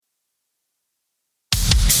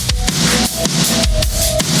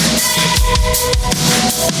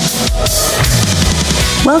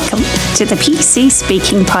Welcome to the PC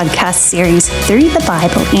Speaking podcast series Through the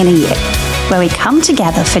Bible in a Year, where we come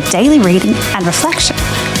together for daily reading and reflection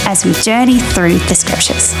as we journey through the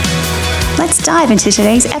scriptures. Let's dive into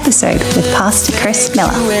today's episode with Pastor Chris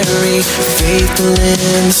Miller. Faithful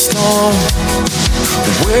in the storm,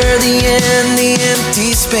 worthy in the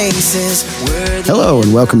empty spaces. Hello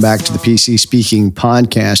and welcome back to the PC Speaking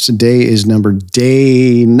podcast. Today is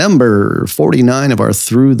day number 49 of our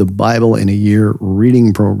Through the Bible in a Year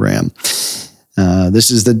reading program. This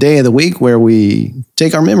is the day of the week where we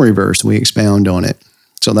take our memory verse and we expound on it.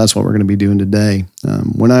 So that's what we're going to be doing today.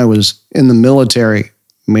 When I was in the military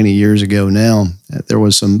many years ago now, there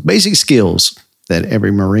was some basic skills that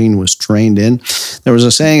every Marine was trained in. There was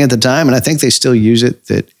a saying at the time, and I think they still use it,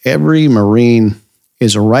 that every Marine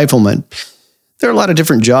is a rifleman. There are a lot of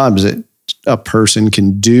different jobs that a person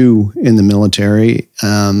can do in the military.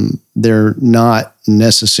 They're not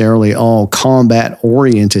necessarily all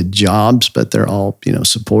combat-oriented jobs, but they're all,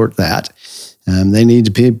 support that. They need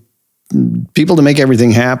to be people to make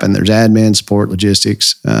everything happen. There's admin, support,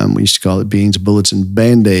 logistics. We used to call it beans, bullets, and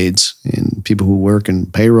Band-Aids. And people who work in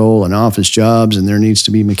payroll and office jobs, and there needs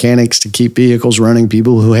to be mechanics to keep vehicles running,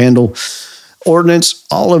 people who handle ordnance,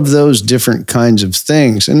 all of those different kinds of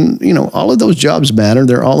things. And, all of those jobs matter.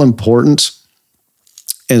 They're all important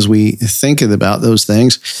as we think about those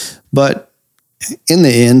things. But in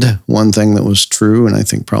the end, one thing that was true, and I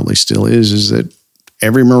think probably still is that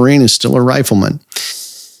every Marine is still a rifleman.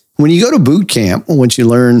 When you go to boot camp, once you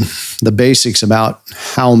learn the basics about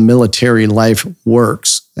how military life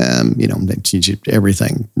works, they teach you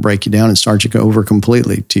everything, break you down and start you over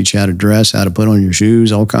completely, teach you how to dress, how to put on your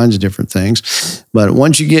shoes, all kinds of different things. But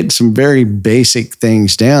once you get some very basic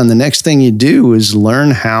things down, the next thing you do is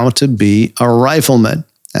learn how to be a rifleman.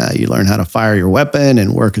 You learn how to fire your weapon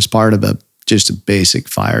and work as part of just a basic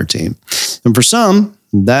fire team. And for some,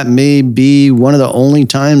 that may be one of the only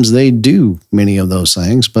times they do many of those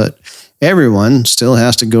things, but everyone still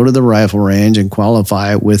has to go to the rifle range and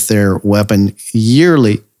qualify with their weapon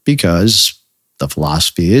yearly because the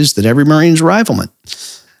philosophy is that every Marine's a rifleman.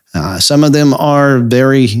 Some of them are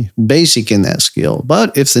very basic in that skill,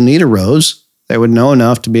 but if the need arose, they would know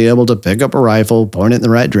enough to be able to pick up a rifle, point it in the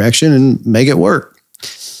right direction, and make it work.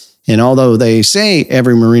 And although they say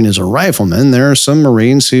every Marine is a rifleman, there are some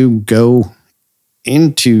Marines who go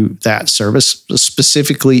into that service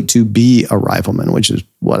specifically to be a rifleman, which is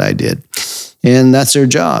what I did. And that's their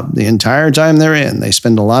job. The entire time they're in, they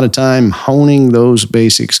spend a lot of time honing those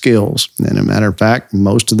basic skills. And as a matter of fact,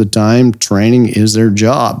 most of the time, training is their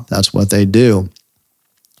job. That's what they do.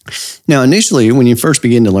 Now, initially, when you first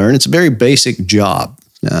begin to learn, it's a very basic job.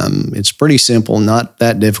 It's pretty simple, not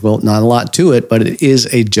that difficult, not a lot to it, but it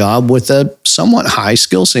is a job with a somewhat high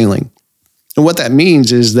skill ceiling. And what that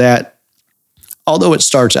means is that although it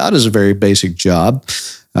starts out as a very basic job,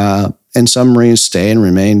 and some Marines stay and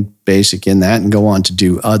remain basic in that and go on to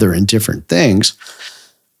do other and different things,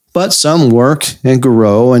 but some work and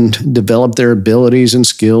grow and develop their abilities and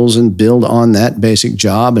skills and build on that basic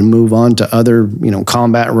job and move on to other,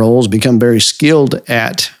 combat roles, become very skilled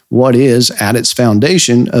at what is, at its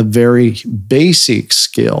foundation, a very basic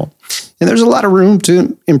skill. And there's a lot of room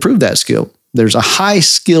to improve that skill. There's a high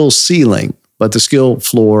skill ceiling, but the skill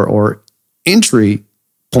floor or entry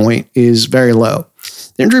point is very low.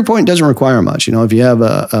 The entry point doesn't require much. If you have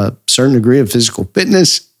a certain degree of physical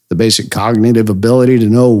fitness, the basic cognitive ability to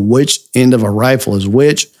know which end of a rifle is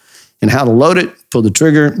which and how to load it, pull the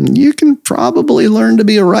trigger, you can probably learn to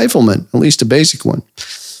be a rifleman, at least a basic one.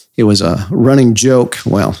 It was a running joke.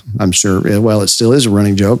 Well, I'm sure, it still is a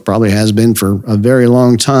running joke, probably has been for a very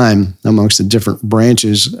long time amongst the different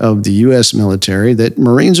branches of the U.S. military that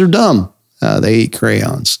Marines are dumb. They eat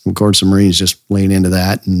crayons. Of course, the Marines just lean into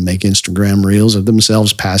that and make Instagram reels of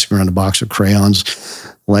themselves passing around a box of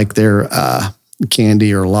crayons like they're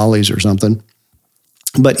candy or lollies or something.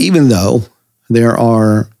 But even though there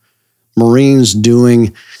are Marines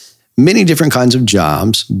doing many different kinds of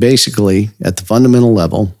jobs, basically at the fundamental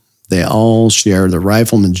level, they all share the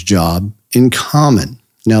rifleman's job in common.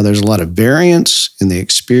 Now, there's a lot of variance in the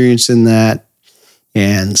experience in that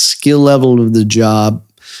and skill level of the job.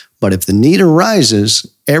 But if the need arises,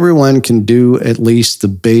 everyone can do at least the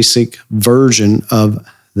basic version of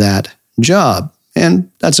that job. And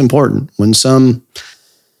that's important. When some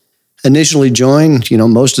initially join,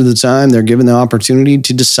 most of the time they're given the opportunity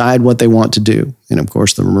to decide what they want to do. And of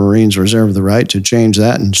course, the Marines reserve the right to change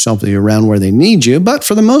that and shuffle you around where they need you. But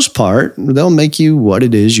for the most part, they'll make you what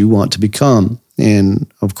it is you want to become.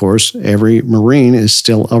 And of course, every Marine is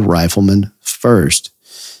still a rifleman first.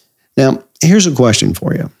 Now, here's a question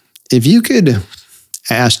for you. If you could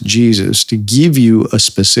asked Jesus to give you a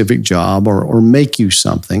specific job or make you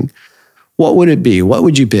something, what would it be? What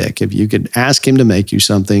would you pick? If you could ask him to make you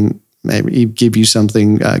something, maybe give you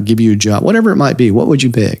something, give you a job, whatever it might be, what would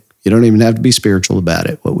you pick? You don't even have to be spiritual about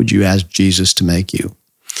it. What would you ask Jesus to make you?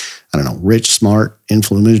 I don't know, rich, smart,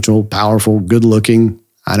 influential, powerful, good looking,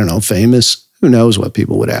 I don't know, famous. Who knows what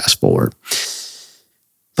people would ask for?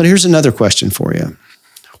 But here's another question for you.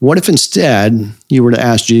 What if instead you were to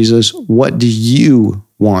ask Jesus, what do you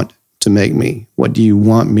want to make me? What do you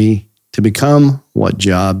want me to become? What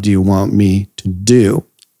job do you want me to do?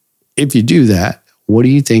 If you do that, what do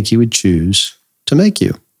you think he would choose to make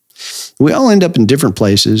you? We all end up in different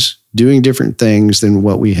places, doing different things than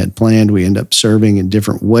what we had planned. We end up serving in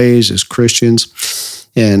different ways as Christians.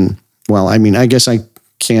 And, well, I mean, I guess I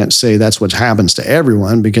can't say that's what happens to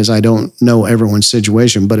everyone because I don't know everyone's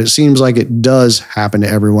situation, but it seems like it does happen to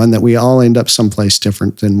everyone, that we all end up someplace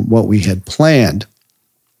different than what we had planned.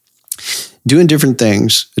 Doing different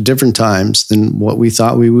things at different times than what we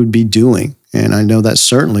thought we would be doing. And I know that's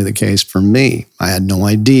certainly the case for me. I had no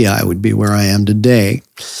idea I would be where I am today.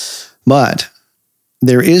 But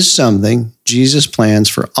there is something Jesus plans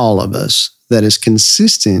for all of us that is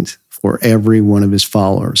consistent for every one of his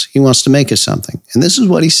followers. He wants to make us something. And this is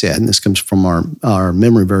what he said, and this comes from our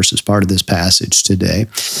memory verse as part of this passage today.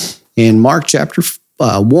 In Mark chapter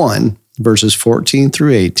 1, verses 14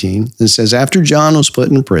 through 18, it says, after John was put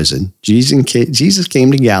in prison, Jesus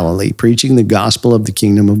came to Galilee, preaching the gospel of the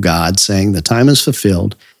kingdom of God, saying, the time is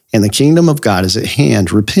fulfilled, and the kingdom of God is at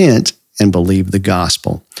hand. Repent and believe the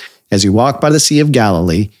gospel. As he walked by the Sea of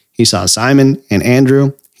Galilee, he saw Simon and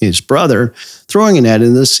Andrew, his brother, throwing a net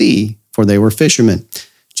into the sea, for they were fishermen.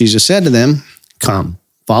 Jesus said to them, come,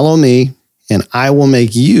 follow me, and I will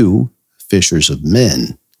make you fishers of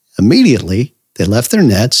men. Immediately, they left their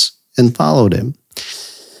nets and followed him.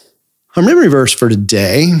 Our memory verse for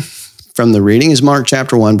today from the reading is Mark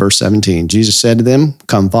chapter 1, verse 17. Jesus said to them,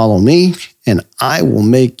 come follow me, and I will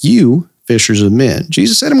make you fishers of men.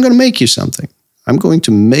 Jesus said, I'm going to make you something. I'm going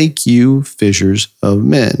to make you fishers of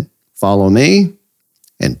men. Follow me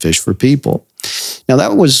and fish for people. Now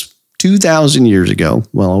that was 2,000 years ago,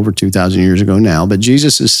 well, over 2,000 years ago now, but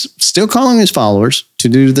Jesus is still calling his followers to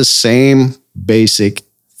do the same basic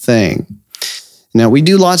thing. Now, we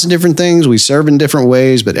do lots of different things. We serve in different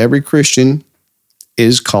ways, but every Christian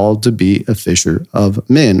is called to be a fisher of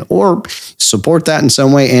men, or support that in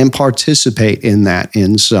some way and participate in that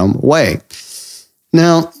in some way.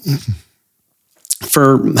 Now,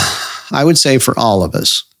 I would say for all of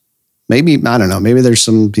us, maybe, I don't know, maybe there's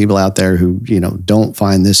some people out there who, don't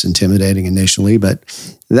find this intimidating initially, but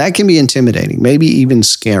that can be intimidating, maybe even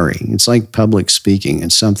scary. It's like public speaking.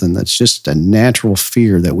 It's something that's just a natural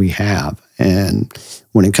fear that we have. And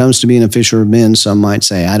when it comes to being a fisher of men, some might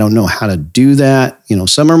say, I don't know how to do that.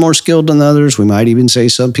 Some are more skilled than others. We might even say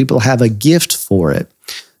some people have a gift for it.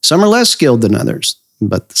 Some are less skilled than others,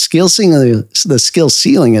 but the skill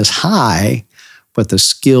ceiling is high, but the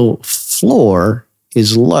skill floor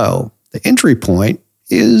is low. The entry point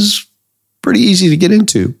is pretty easy to get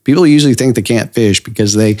into. People usually think they can't fish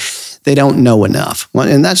because they don't know enough.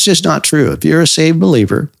 And that's just not true. If you're a saved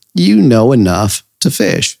believer, you know enough to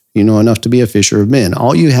fish. You know enough to be a fisher of men.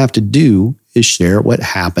 All you have to do is share what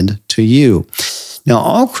happened to you. Now,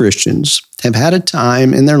 all Christians have had a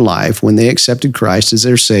time in their life when they accepted Christ as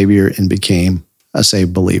their Savior and became a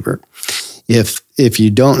saved believer. If you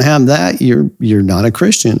don't have that, you're not a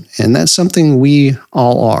Christian. And that's something we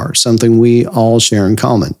all are, something we all share in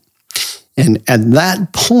common. And at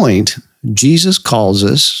that point, Jesus calls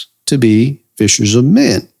us to be fishers of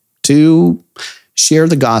men, to share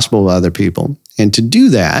the gospel with other people. And to do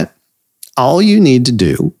that, all you need to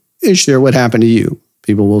do is share what happened to you.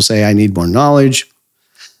 People will say, I need more knowledge.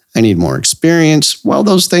 I need more experience. Well,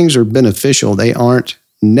 those things are beneficial. They aren't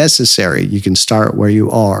necessary. You can start where you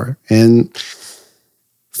are. And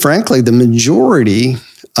frankly, the majority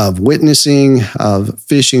of witnessing, of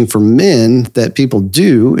fishing for men that people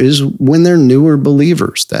do is when they're newer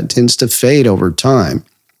believers. That tends to fade over time.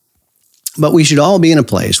 But we should all be in a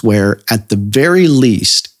place where, at the very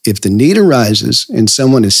least, if the need arises and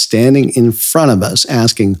someone is standing in front of us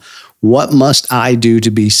asking, what must I do to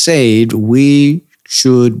be saved? We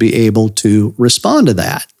should be able to respond to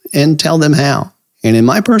that and tell them how. And in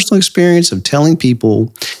my personal experience of telling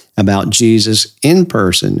people about Jesus in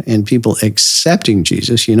person and people accepting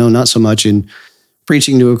Jesus, not so much in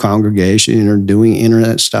preaching to a congregation or doing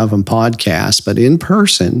internet stuff and podcasts, but in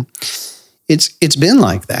person, it's been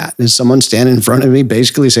like that. There's someone standing in front of me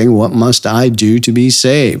basically saying, what must I do to be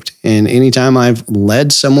saved? And anytime I've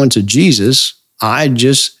led someone to Jesus, I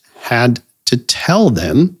just had to tell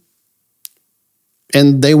them,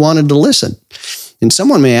 and they wanted to listen. And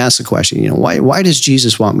someone may ask the question, why does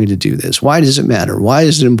Jesus want me to do this? Why does it matter? Why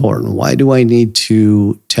is it important? Why do I need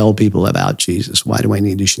to tell people about Jesus? Why do I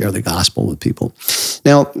need to share the gospel with people?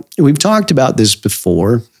 Now, we've talked about this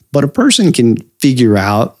before, but a person can figure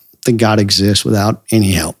out that God exists without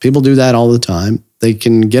any help. People do that all the time. They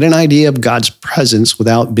can get an idea of God's presence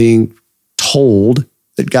without being told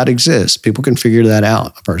that God exists. People can figure that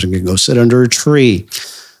out. A person can go sit under a tree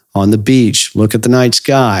on the beach, look at the night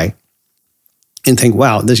sky, and think,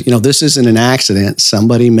 wow, this isn't an accident.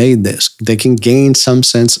 Somebody made this. They can gain some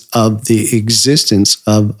sense of the existence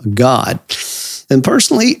of God. And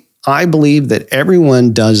personally, I believe that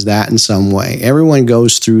everyone does that in some way. Everyone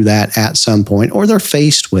goes through that at some point, or they're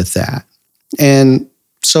faced with that. And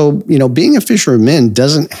so, being a fisher of men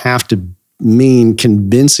doesn't have to mean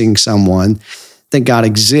convincing someone that God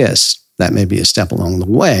exists. That may be a step along the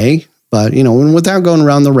way, but, without going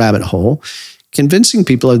around the rabbit hole, convincing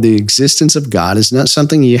people of the existence of God is not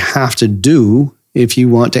something you have to do if you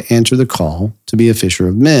want to answer the call to be a fisher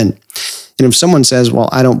of men. And if someone says, well,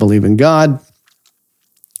 I don't believe in God,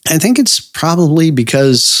 I think it's probably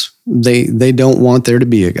because they don't want there to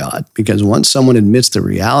be a God. Because once someone admits the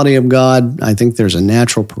reality of God, I think there's a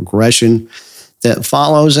natural progression that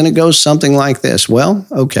follows, and it goes something like this. Well,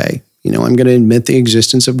 okay, I'm going to admit the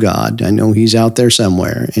existence of God. I know he's out there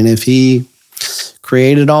somewhere. And if he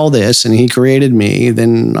created all this and he created me,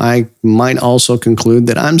 then I might also conclude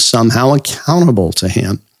that I'm somehow accountable to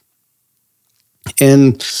him.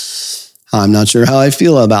 And I'm not sure how I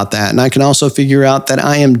feel about that. And I can also figure out that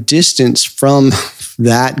I am distanced from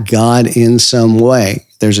that God in some way.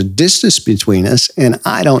 There's a distance between us, and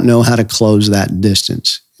I don't know how to close that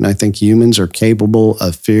distance. And I think humans are capable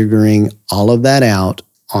of figuring all of that out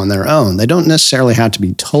on their own. They don't necessarily have to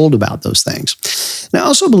be told about those things. And I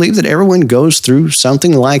also believe that everyone goes through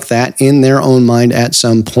something like that in their own mind at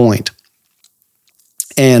some point.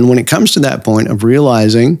 And when it comes to that point of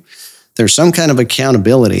realizing there's some kind of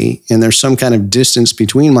accountability and there's some kind of distance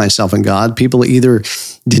between myself and God, people either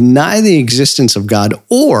deny the existence of God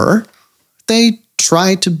or they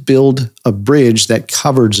try to build a bridge that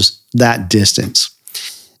covers that distance.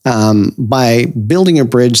 By building a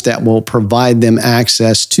bridge that will provide them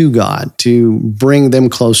access to God, to bring them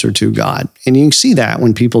closer to God. And you can see that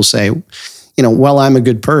when people say, well, I'm a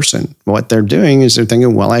good person. What they're doing is they're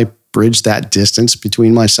thinking, well, I bridge that distance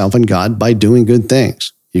between myself and God by doing good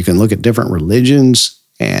things. You can look at different religions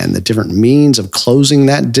and the different means of closing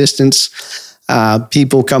that distance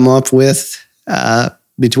people come up with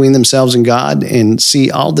between themselves and God, and see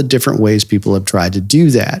all the different ways people have tried to do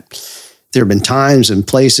that. There have been times and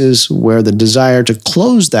places where the desire to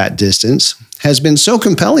close that distance has been so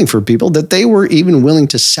compelling for people that they were even willing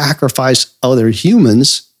to sacrifice other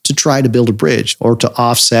humans to try to build a bridge or to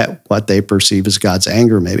offset what they perceive as God's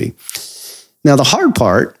anger, maybe. Now, the hard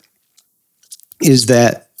part is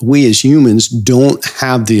that we as humans don't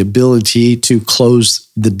have the ability to close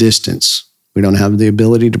the distance. We don't have the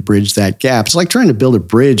ability to bridge that gap. It's like trying to build a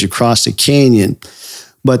bridge across a canyon,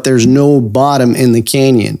 but there's no bottom in the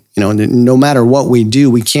canyon. No matter what we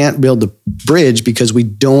do, we can't build the bridge because we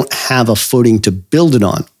don't have a footing to build it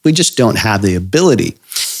on. We just don't have the ability.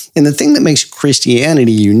 And the thing that makes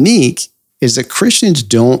Christianity unique is that Christians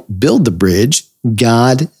don't build the bridge.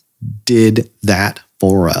 God did that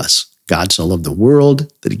for us. God so loved the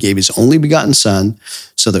world that he gave his only begotten Son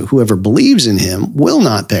so that whoever believes in him will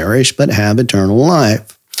not perish but have eternal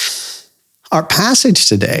life. Our passage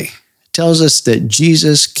today tells us that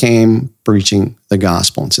Jesus came preaching the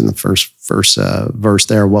gospel. It's in the first verse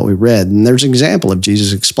there, what we read. And there's an example of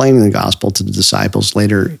Jesus explaining the gospel to the disciples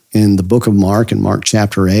later in the book of Mark, in Mark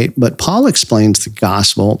chapter 8. But Paul explains the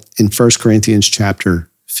gospel in 1 Corinthians chapter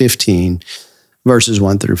 15, verses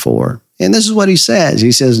 1 through 4. And this is what he says.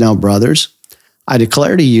 He says, now, brothers, I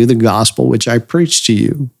declare to you the gospel which I preached to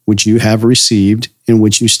you, which you have received, in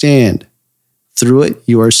which you stand. Through it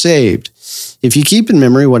you are saved, if you keep in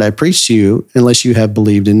memory what I preached to you, unless you have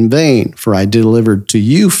believed in vain. For I delivered to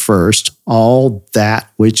you first all that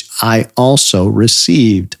which I also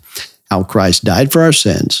received, how Christ died for our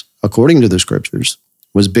sins, according to the Scriptures,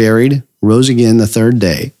 was buried, rose again the third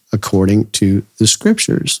day, according to the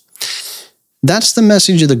Scriptures. That's the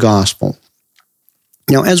message of the gospel.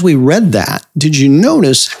 Now, as we read that, did you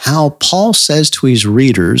notice how Paul says to his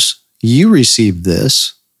readers, you received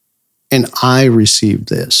this, and I received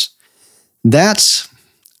this? That's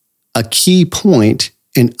a key point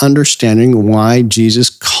in understanding why Jesus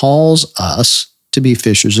calls us to be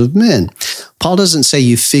fishers of men. Paul doesn't say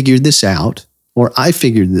you figured this out or I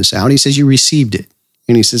figured this out. He says you received it.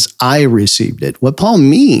 And he says, I received it. What Paul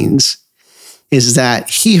means is that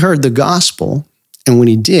he heard the gospel And when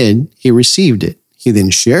he did, he received it. He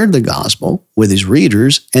then shared the gospel with his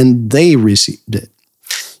readers, and they received it.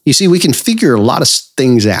 You see, we can figure a lot of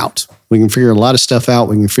things out. We can figure a lot of stuff out.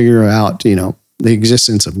 We can figure out, the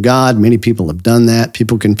existence of God. Many people have done that.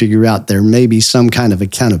 People can figure out there may be some kind of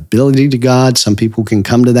accountability to God. Some people can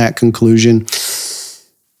come to that conclusion.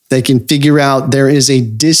 They can figure out there is a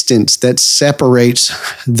distance that separates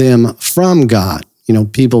them from God.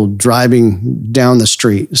 People driving down the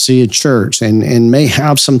street, see a church, and may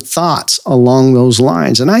have some thoughts along those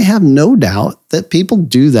lines. And I have no doubt that people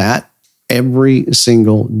do that every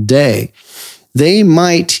single day. They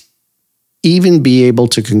might even be able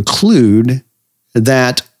to conclude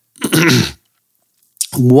that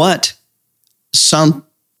what some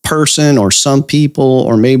person or some people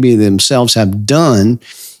or maybe themselves have done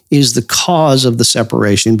is the cause of the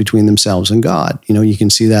separation between themselves and God. You can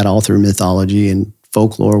see that all through mythology and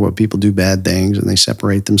folklore where people do bad things and they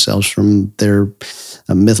separate themselves from their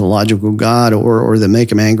mythological God or they make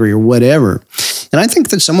them angry or whatever. And I think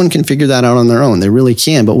that someone can figure that out on their own. They really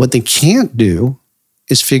can. But what they can't do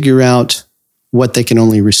is figure out what they can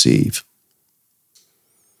only receive.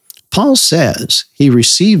 Paul says he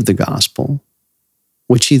received the gospel,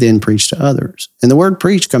 which he then preached to others. And the word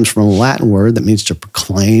preach comes from a Latin word that means to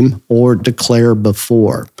proclaim or declare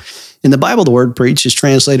before. In the Bible, the word preach is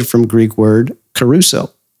translated from Greek word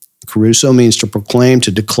kerusso. Kerusso means to proclaim,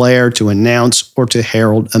 to declare, to announce, or to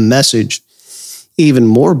herald a message. Even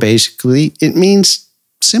more basically, it means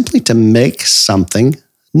simply to make something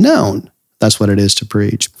known. That's what it is to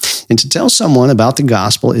preach. And to tell someone about the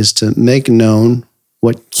gospel is to make known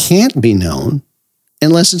what can't be known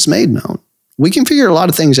unless it's made known. We can figure a lot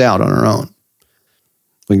of things out on our own.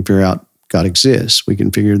 We can figure out God exists. We can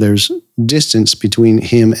figure there's distance between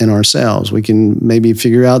him and ourselves. We can maybe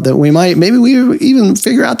figure out that we even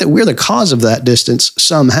figure out that we're the cause of that distance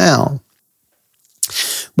somehow.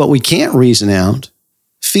 But we can't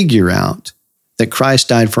figure out that Christ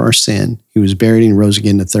died for our sin. He was buried and rose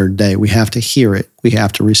again the third day. We have to hear it. We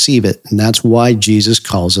have to receive it. And that's why Jesus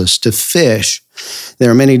calls us to fish. There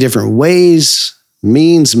are many different ways,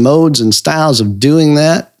 means, modes, and styles of doing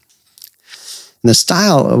that. And the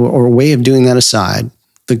style or way of doing that aside,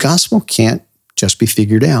 the gospel can't just be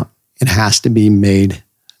figured out. It has to be made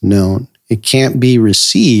known. It can't be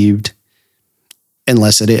received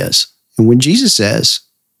unless it is. And when Jesus says,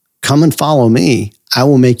 "Come and follow me, I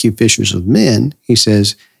will make you fishers of men," he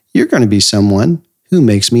says, you're going to be someone who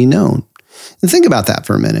makes me known. And think about that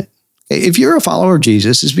for a minute. If you're a follower of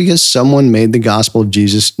Jesus, it's because someone made the gospel of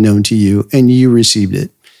Jesus known to you and you received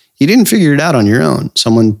it. You didn't figure it out on your own.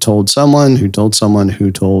 Someone told someone who told someone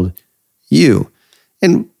who told you.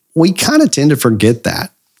 And we kind of tend to forget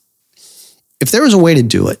that. If there was a way to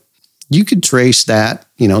do it, you could trace that,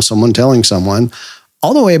 someone telling someone,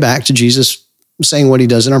 all the way back to Jesus saying what he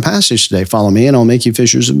does in our passage today. Follow me and I'll make you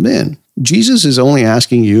fishers of men. Jesus is only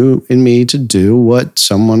asking you and me to do what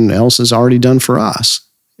someone else has already done for us.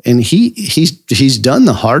 And he's done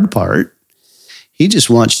the hard part. He just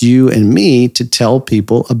wants you and me to tell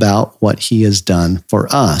people about what he has done for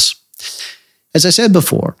us. As I said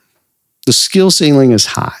before, the skill ceiling is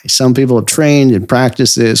high. Some people have trained and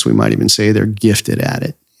practiced this. We might even say they're gifted at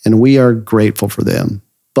it. And we are grateful for them.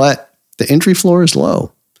 But the entry floor is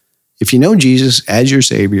low. If you know Jesus as your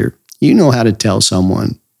Savior, you know how to tell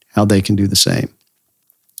someone how they can do the same.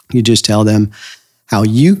 You just tell them how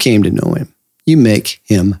you came to know him. You make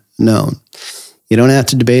him known. You don't have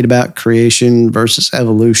to debate about creation versus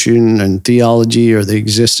evolution and theology or the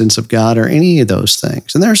existence of God or any of those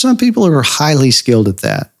things. And there are some people who are highly skilled at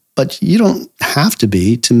that, but you don't have to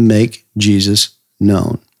be to make Jesus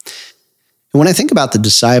known. And when I think about the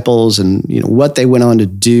disciples and what they went on to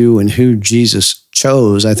do and who Jesus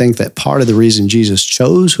chose, I think that part of the reason Jesus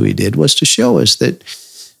chose who he did was to show us that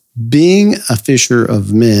being a fisher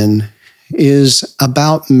of men is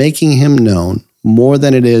about making him known more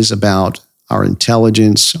than it is about our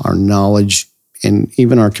intelligence, our knowledge, and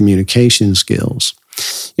even our communication skills.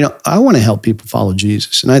 I want to help people follow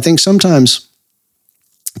Jesus. And I think sometimes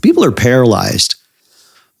people are paralyzed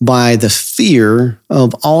by the fear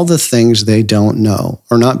of all the things they don't know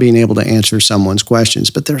or not being able to answer someone's questions.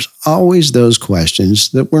 But there's always those questions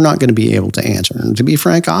that we're not going to be able to answer. And to be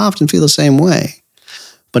frank, I often feel the same way.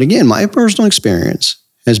 But again, my personal experience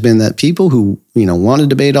has been that people who, want to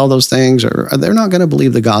debate all those things, they're not going to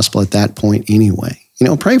believe the gospel at that point anyway.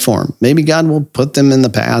 Pray for them. Maybe God will put them in the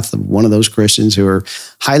path of one of those Christians who are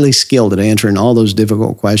highly skilled at answering all those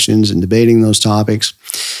difficult questions and debating those topics.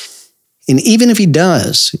 And even if he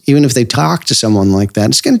does, even if they talk to someone like that,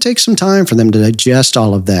 it's going to take some time for them to digest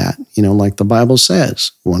all of that. Like the Bible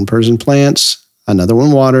says, one person plants, another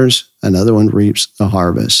one waters, another one reaps the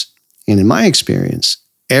harvest. And in my experience,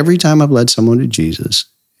 every time I've led someone to Jesus,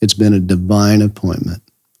 it's been a divine appointment.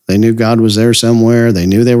 They knew God was there somewhere. They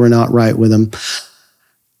knew they were not right with him.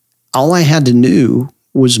 All I had to do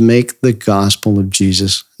was make the gospel of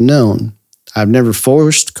Jesus known. I've never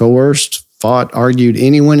forced, coerced, fought, argued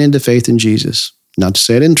anyone into faith in Jesus. Not to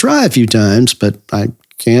say I didn't try a few times, but I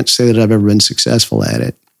can't say that I've ever been successful at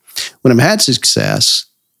it. When I've had success,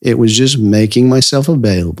 it was just making myself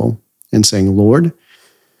available and saying, Lord,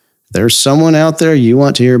 there's someone out there you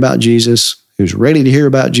want to hear about Jesus, who's ready to hear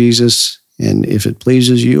about Jesus, and if it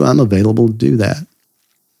pleases you, I'm available to do that.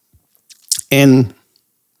 And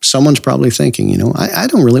someone's probably thinking, I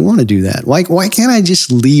don't really want to do that. Why can't I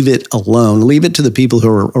just leave it alone? Leave it to the people who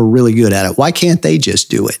are really good at it. Why can't they just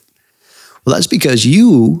do it? Well, that's because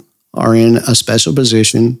you are in a special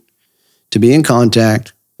position to be in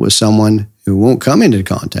contact with someone who won't come into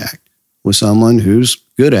contact with someone who's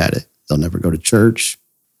good at it. They'll never go to church.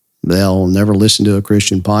 They'll never listen to a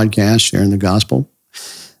Christian podcast sharing the gospel.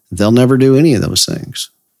 They'll never do any of those things.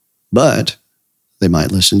 But they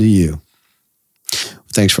might listen to you.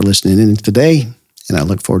 Thanks for listening in today, and I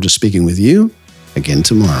look forward to speaking with you again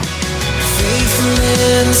tomorrow.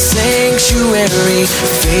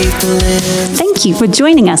 Thank you for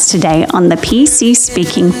joining us today on the PC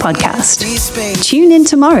Speaking Podcast. Tune in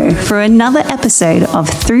tomorrow for another episode of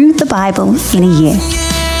Through the Bible in a Year.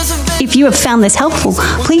 If you have found this helpful,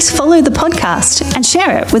 please follow the podcast and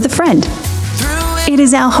share it with a friend. It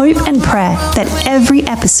is our hope and prayer that every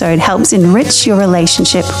episode helps enrich your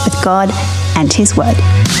relationship with God and His Word. Even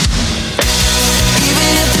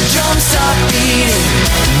if the drums stop beating,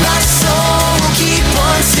 my soul will keep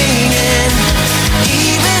on singing,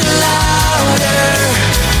 even louder.